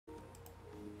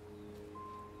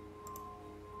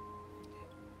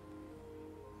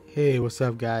Hey, what's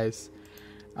up, guys?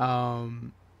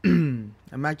 I'm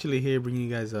actually here bringing you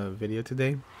guys a video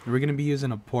today. We're gonna be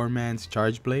using a poor man's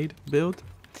charge blade build,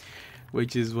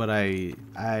 which is what I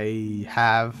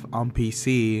have on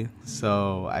PC.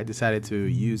 So I decided to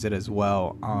use it as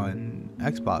well on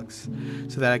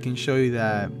Xbox, so that I can show you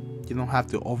that you don't have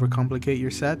to overcomplicate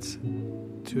your sets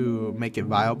to make it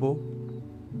viable.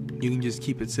 You can just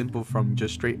keep it simple from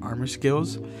just straight armor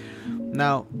skills.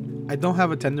 Now, I don't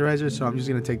have a tenderizer, so I'm just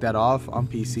going to take that off on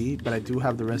PC, but I do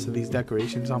have the rest of these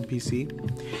decorations on PC.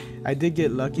 I did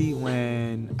get lucky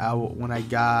when I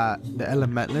got the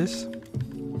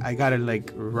Elementless. I got it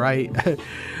like right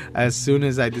as soon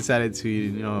as I decided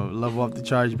to, level up the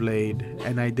charge blade,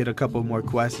 and I did a couple more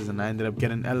quests and I ended up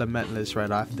getting Elementless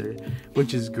right after,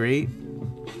 which is great.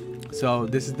 So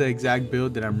this is the exact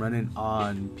build that I'm running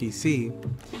on PC.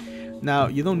 Now,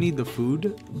 you don't need the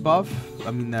food buff,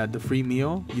 the free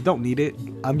meal. You don't need it.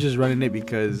 I'm just running it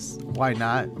because why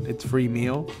not? It's free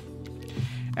meal.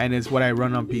 And it's what I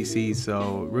run on PC.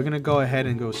 So we're going to go ahead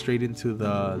and go straight into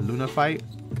the Luna fight.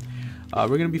 We're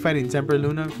going to be fighting Tempered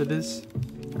Luna for this.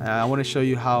 I want to show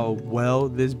you how well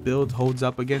this build holds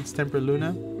up against Tempered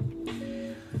Luna.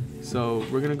 So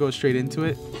we're going to go straight into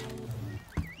it.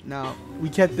 Now, we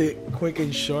kept it quick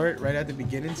and short right at the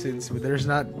beginning since there's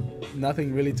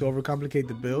nothing really to overcomplicate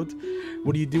the build.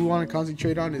 What you do want to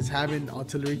concentrate on is having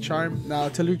Artillery Charm. Now,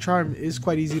 Artillery Charm is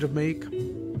quite easy to make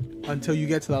until you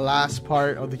get to the last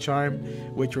part of the charm,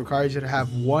 which requires you to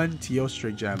have one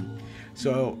Teostra gem.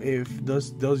 So if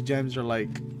those gems are like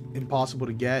impossible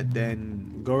to get,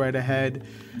 then go right ahead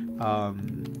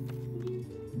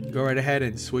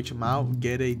and switch them out.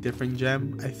 Get a different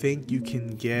gem. I think you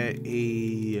can get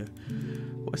a,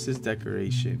 what's this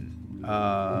decoration?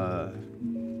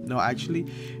 No, actually,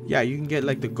 yeah, you can get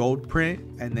like the gold print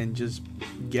and then just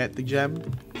get the gem.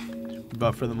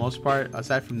 But for the most part,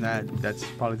 aside from that, that's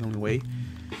probably the only way.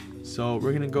 So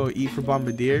we're gonna go eat for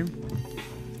Bombardier.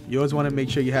 You always want to make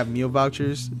sure you have meal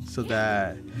vouchers so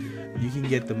that you can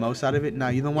get the most out of it. Now,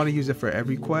 you don't want to use it for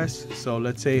every quest, so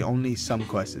let's say only some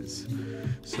quests.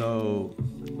 So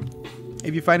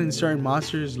if you're fighting certain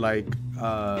monsters like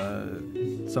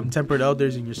some Tempered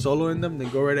Elders and you're soloing them, then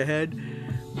go right ahead.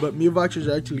 But meal vouchers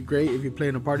are actually great if you're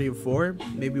playing a party of 4.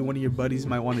 Maybe one of your buddies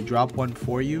might want to drop one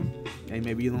for you, and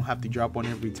maybe you don't have to drop one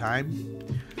every time.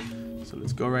 So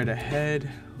let's go right ahead.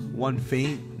 One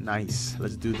feint. Nice.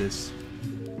 Let's do this.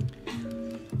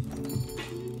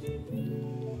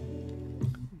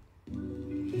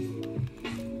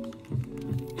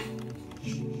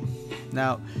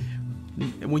 Now,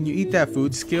 when you eat that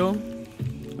food skill,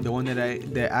 the one that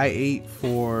I ate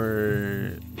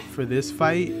for this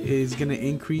fight is gonna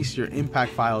increase your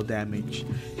impact file damage.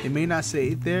 It may not say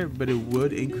it there, but it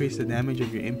would increase the damage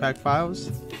of your impact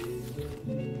files.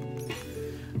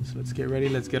 So let's get ready.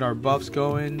 Let's get our buffs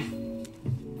going.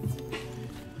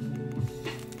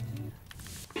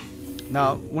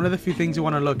 Now, one of the few things you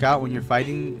want to look out when you're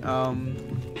fighting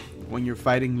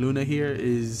Luna here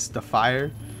is the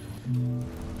fire.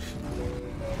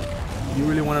 You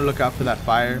really want to look out for that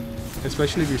fire,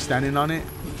 especially if you're standing on it.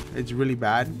 It's really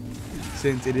bad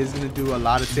since it is going to do a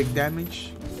lot of tick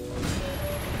damage.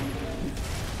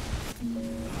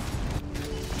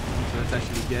 So let's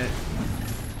actually get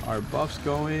our buffs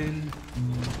going.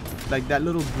 Like that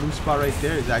little blue spot right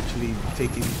there is actually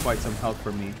taking quite some health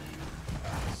from me.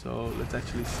 So let's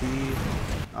actually see.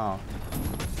 Oh.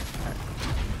 Okay.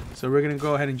 So we're going to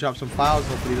go ahead and drop some files.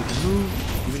 Hopefully he doesn't move.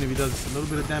 Even if he does a little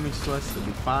bit of damage to us, it'll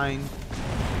be fine.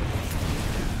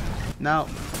 Now,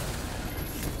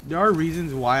 there are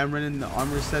reasons why I'm running the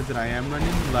armor set that I am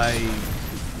running. Like,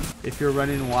 if you're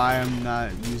running why I'm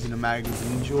not using a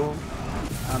magazine jewel,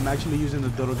 I'm actually using the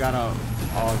Dorogata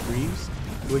Greaves,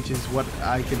 which is what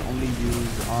I can only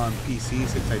use on PC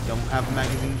since I don't have a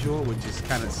magazine jewel, which just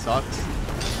kind of sucks.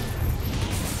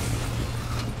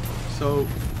 So,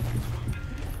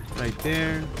 right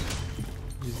there,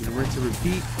 just gonna rinse and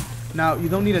repeat. Now, you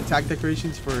don't need attack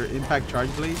decorations for impact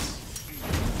charge blades.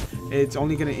 It's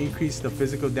only going to increase the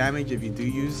physical damage if you do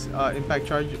use impact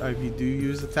charge, if you do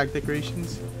use attack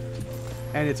decorations.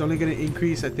 And it's only going to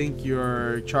increase, I think,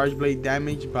 your charge blade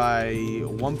damage by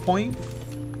 1 point.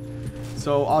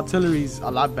 So artillery is a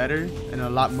lot better and a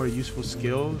lot more useful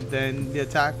skill than the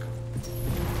attack.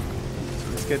 So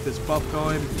let's get this buff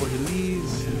going before he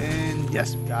leaves. And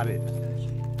yes, we got it.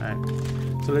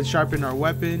 Alright, so let's sharpen our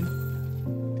weapon.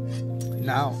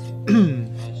 Now,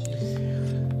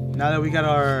 now that we got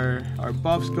our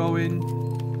buffs going,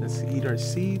 let's eat our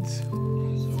seeds.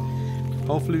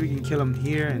 Hopefully we can kill him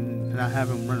here and not have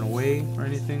him run away or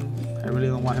anything. I really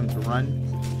don't want him to run.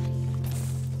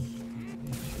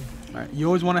 Alright, you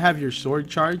always want to have your sword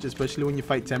charged, especially when you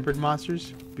fight tempered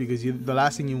monsters, because the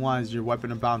last thing you want is your weapon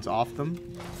to bounce off them.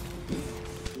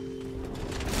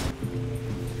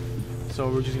 So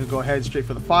we're just going to go ahead straight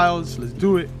for the files. Let's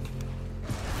do it.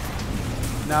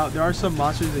 Now, there are some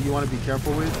monsters that you want to be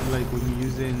careful with, like when you're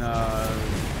using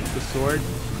the sword,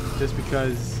 just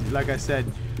because, like I said,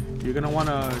 you're gonna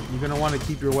wanna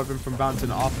keep your weapon from bouncing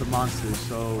off the monsters.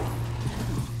 So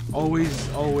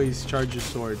always charge your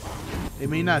sword. It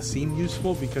may not seem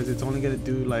useful because it's only gonna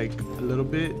do like a little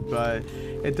bit, but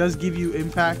it does give you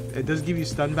impact. It does give you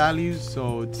stun values,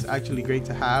 so it's actually great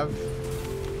to have.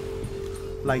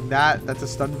 Like that, that's a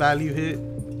stun value hit.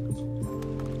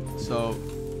 So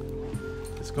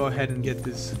let's go ahead and get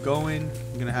this going.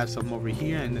 I'm gonna have some over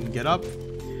here and then get up.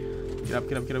 Get up,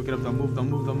 get up, get up, get up. Don't move, don't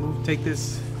move, don't move. Take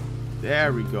this.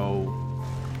 There we go.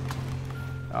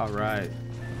 Alright.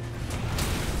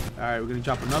 Alright, we're gonna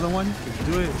drop another one. Let's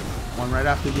do it. One right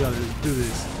after the other. Let's do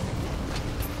this.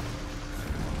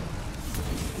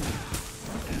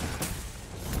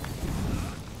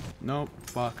 Nope.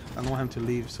 Fuck. I don't want him to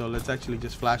leave, so let's actually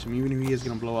just flash him, even if he is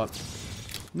gonna blow up.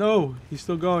 No! He's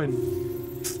still going.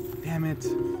 Damn it.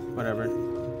 Whatever.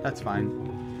 That's fine.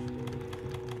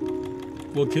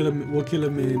 We'll kill him. We'll kill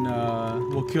him in.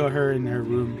 We'll kill her in her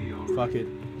room. Fuck it.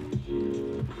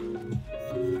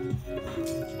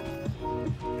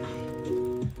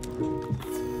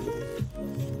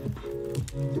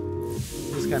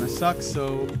 This kind of sucks.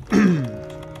 So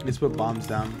let's put bombs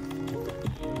down.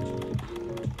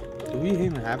 Do we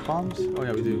even have bombs? Oh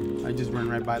yeah, we do. I just ran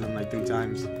right by them like 3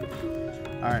 times.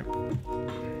 All right.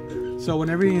 So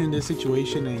whenever you're in this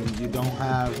situation and you don't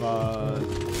have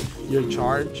your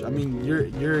charge, I mean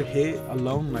your hit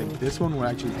alone, like this one will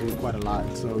actually do quite a lot.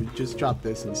 So just drop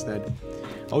this instead.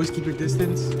 Always keep your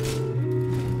distance.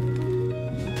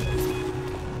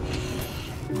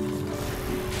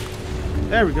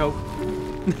 There we go.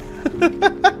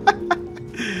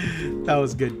 That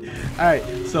was good. All right,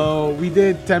 so we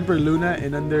did temper Luna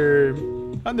in under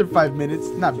 5 minutes.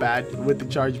 Not bad with the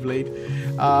charge blade.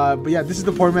 But yeah, this is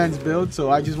the poor man's build,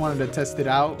 so I just wanted to test it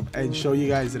out and show you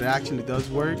guys that it actually does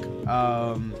work.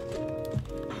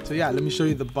 So yeah, let me show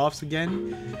you the buffs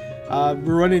again.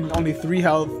 We're running only 3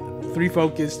 health, 3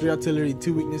 focus, 3 artillery,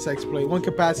 2 weakness exploit, 1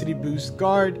 capacity boost,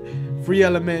 guard, free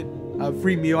element,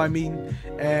 free meal I mean,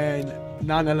 and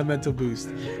non-elemental boost.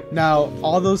 Now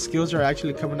all those skills are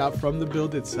actually coming out from the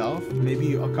build itself.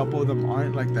 Maybe a couple of them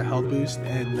aren't, like the health boost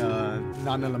and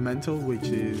non-elemental, which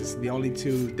is the only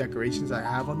 2 decorations I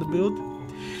have on the build.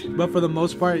 But for the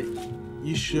most part,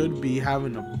 you should be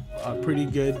having a pretty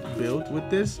good build with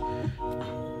this.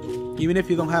 Even if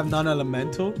you don't have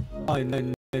non-elemental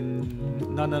and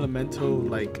non-elemental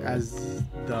like as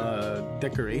the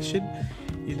decoration,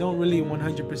 you don't really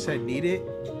 100% need it.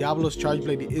 Diablo's charge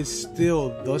blade is still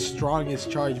the strongest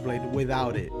charge blade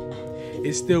without it.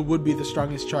 It still would be the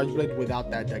strongest charge blade without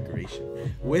that decoration.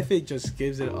 With it, just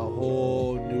gives it a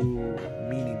whole new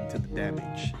meaning to the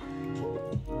damage.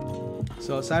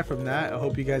 So aside from that, I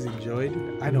hope you guys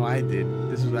enjoyed. I know I did.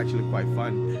 This was actually quite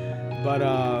fun. But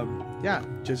yeah,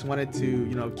 just wanted to,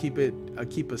 you know, keep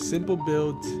a simple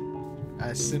build,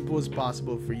 as simple as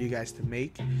possible for you guys to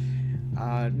make.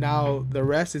 Now the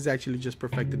rest is actually just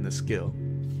perfecting the skill.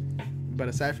 But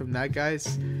aside from that,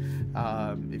 guys,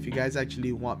 if you guys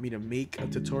actually want me to make a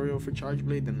tutorial for charge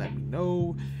blade, then let me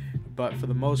know. But for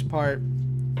the most part,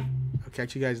 I'll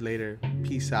catch you guys later.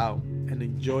 Peace out and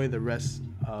enjoy the rest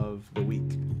of the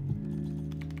week.